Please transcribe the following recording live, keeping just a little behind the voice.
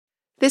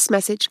This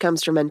message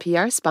comes from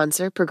NPR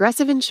sponsor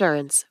Progressive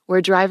Insurance, where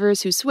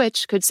drivers who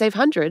switch could save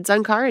hundreds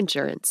on car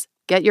insurance.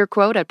 Get your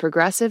quote at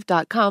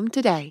progressive.com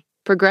today.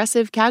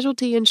 Progressive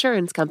Casualty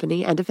Insurance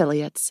Company and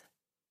Affiliates.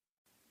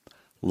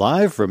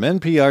 Live from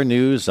NPR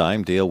News,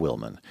 I'm Dale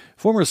Willman.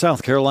 Former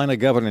South Carolina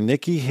Governor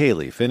Nikki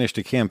Haley finished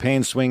a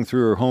campaign swing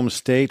through her home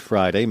state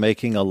Friday,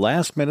 making a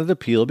last-minute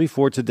appeal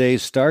before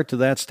today's start to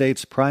that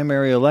state's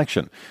primary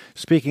election.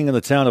 Speaking in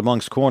the town of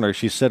Moncks Corner,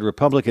 she said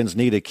Republicans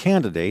need a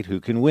candidate who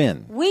can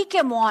win. We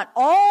can want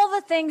all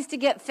the things to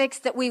get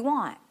fixed that we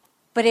want,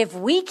 but if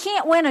we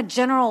can't win a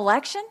general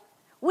election,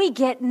 we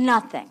get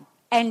nothing.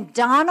 And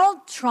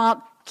Donald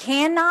Trump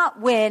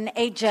cannot win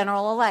a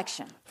general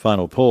election.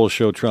 Final polls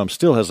show Trump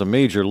still has a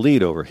major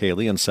lead over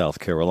Haley in South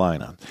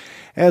Carolina.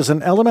 As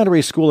an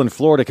elementary school in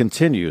Florida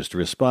continues to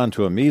respond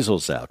to a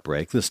measles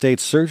outbreak, the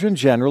state's Surgeon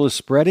General is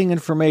spreading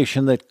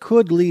information that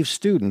could leave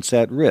students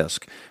at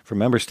risk. From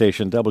member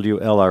station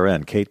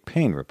WLRN, Kate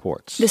Payne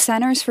reports. The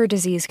Centers for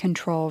Disease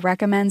Control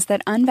recommends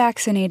that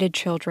unvaccinated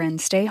children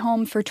stay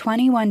home for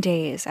 21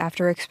 days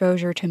after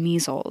exposure to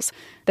measles.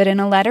 But in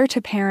a letter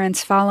to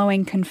parents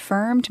following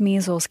confirmed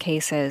measles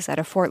cases at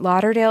a Fort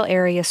Lauderdale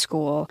area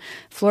school,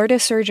 Florida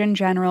Surgeon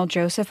General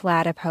Joseph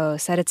Ladapo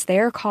said it's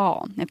their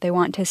call if they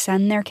want to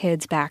send their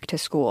kids back to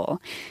school.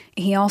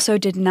 He also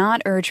did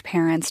not urge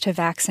parents to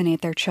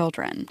vaccinate their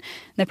children.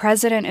 The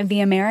president of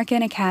the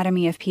American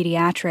Academy of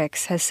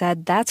Pediatrics has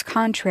said that's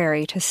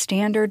contrary to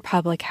standard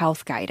public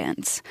health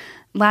guidance.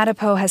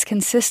 Ladapo has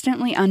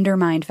consistently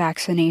undermined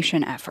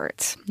vaccination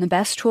efforts, the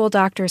best tool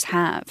doctors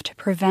have to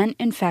prevent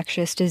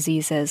infectious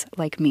diseases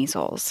like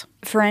measles.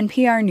 For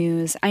NPR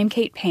News, I'm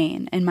Kate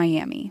Payne in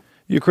Miami.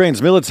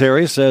 Ukraine's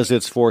military says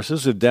its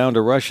forces have downed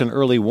a Russian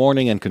early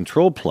warning and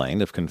control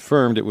plane. If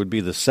confirmed, it would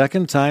be the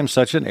second time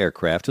such an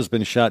aircraft has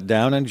been shot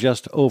down in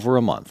just over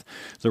a month.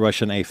 The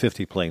Russian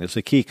A-50 plane is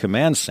a key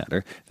command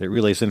center that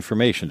relays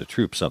information to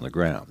troops on the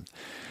ground.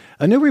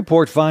 A new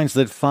report finds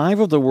that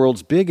 5 of the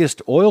world's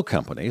biggest oil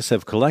companies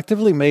have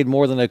collectively made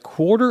more than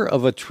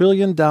 $250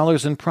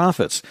 billion in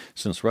profits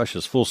since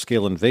Russia's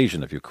full-scale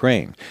invasion of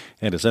Ukraine.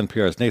 And as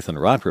NPR's Nathan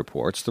Rott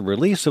reports, the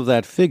release of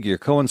that figure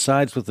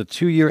coincides with the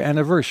 2-year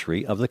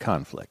anniversary of the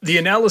conflict. The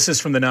analysis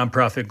from the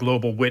nonprofit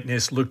Global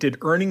Witness looked at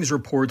earnings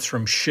reports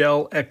from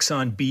Shell,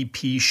 Exxon,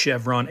 BP,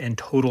 Chevron, and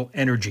Total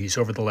Energies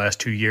over the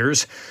last 2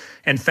 years,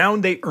 and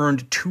found they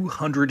earned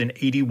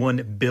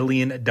 $281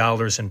 billion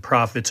in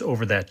profits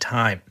over that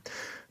time.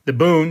 The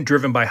boon,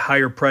 driven by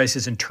higher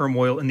prices and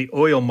turmoil in the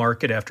oil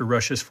market after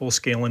Russia's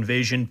full-scale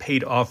invasion,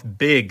 paid off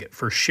big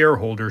for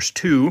shareholders,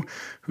 too,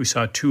 who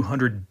saw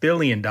 $200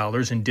 billion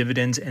in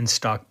dividends and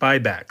stock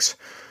buybacks.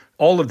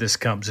 All of this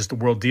comes as the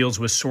world deals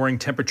with soaring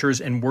temperatures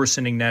and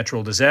worsening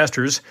natural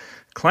disasters,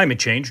 climate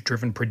change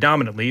driven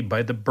predominantly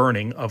by the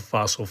burning of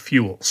fossil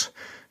fuels.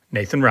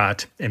 Nathan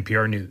Rott,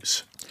 NPR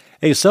News.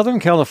 A Southern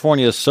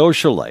California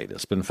socialite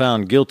has been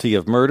found guilty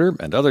of murder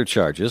and other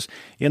charges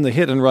in the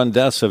hit-and-run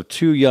deaths of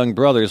 2 young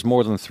brothers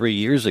more than 3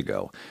 years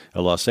ago.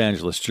 A Los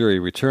Angeles jury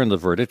returned the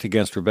verdict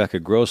against Rebecca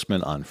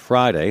Grossman on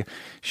Friday.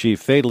 She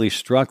fatally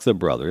struck the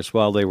brothers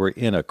while they were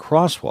in a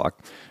crosswalk.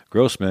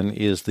 Grossman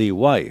is the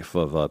wife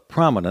of a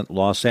prominent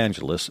Los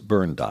Angeles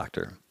burn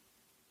doctor.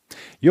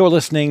 You're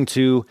listening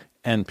to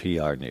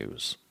NPR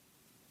News.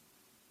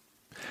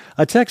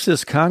 A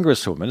Texas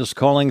congresswoman is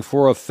calling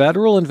for a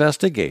federal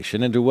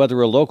investigation into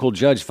whether a local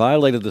judge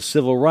violated the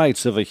civil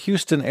rights of a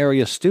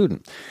Houston-area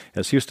student.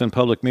 As Houston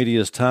Public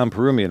Media's Tom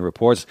Perumian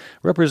reports,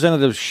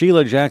 Representative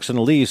Sheila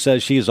Jackson Lee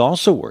says she's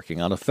also working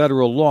on a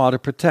federal law to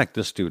protect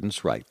the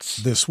student's rights.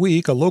 This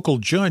week, a local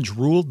judge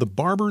ruled the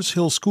Barbers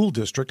Hill School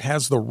District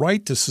has the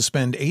right to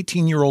suspend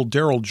 18-year-old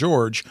Daryl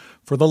George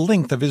for the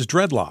length of his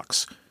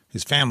dreadlocks.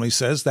 His family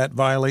says that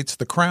violates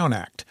the Crown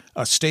Act,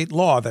 a state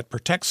law that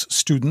protects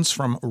students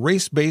from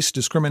race-based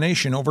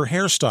discrimination over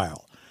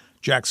hairstyle.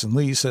 Jackson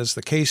Lee says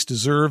the case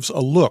deserves a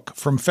look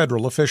from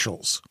federal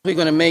officials. We're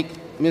going to make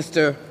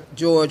Mr.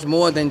 George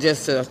more than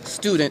just a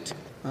student.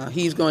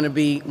 He's going to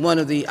be one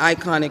of the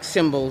iconic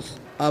symbols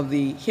of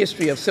the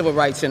history of civil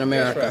rights in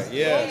America. That's right.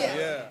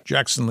 Yeah.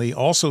 Jackson Lee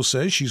also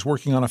says she's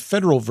working on a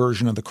federal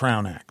version of the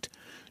Crown Act.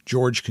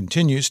 George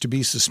continues to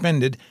be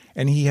suspended,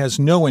 and he has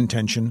no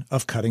intention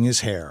of cutting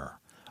his hair.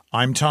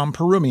 I'm Tom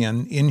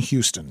Perumian in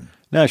Houston.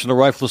 National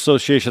Rifle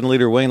Association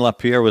leader Wayne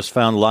LaPierre was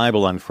found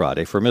liable on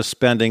Friday for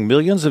misspending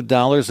millions of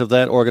dollars of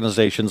that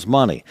organization's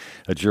money.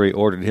 A jury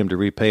ordered him to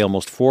repay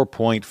almost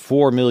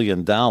 $4.4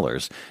 million.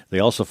 They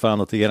also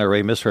found that the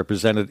NRA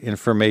misrepresented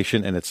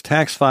information in its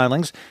tax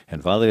filings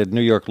and violated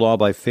New York law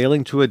by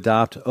failing to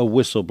adopt a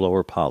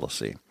whistleblower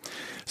policy.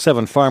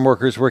 7 farm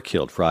workers were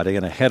killed Friday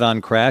in a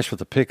head-on crash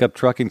with a pickup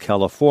truck in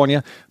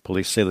California.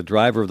 Police say the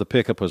driver of the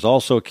pickup was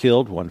also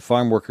killed. 1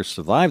 farm worker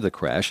survived the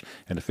crash,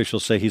 and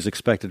officials say he's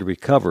expected to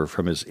recover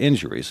from his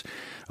injuries.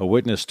 A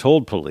witness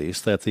told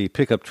police that the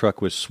pickup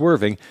truck was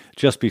swerving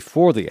just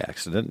before the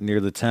accident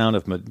near the town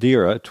of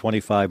Madeira,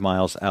 25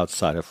 miles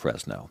outside of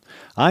Fresno.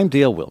 I'm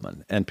Dale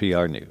Willman,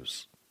 NPR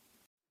News.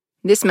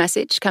 This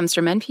message comes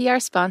from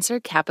NPR sponsor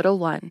Capital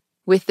One.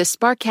 With the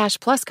Spark Cash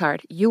Plus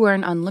card, you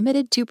earn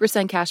unlimited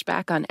 2% cash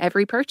back on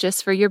every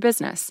purchase for your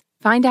business.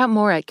 Find out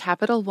more at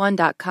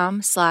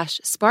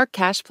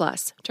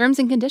CapitalOne.com/SparkCashPlus. Terms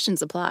and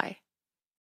conditions apply.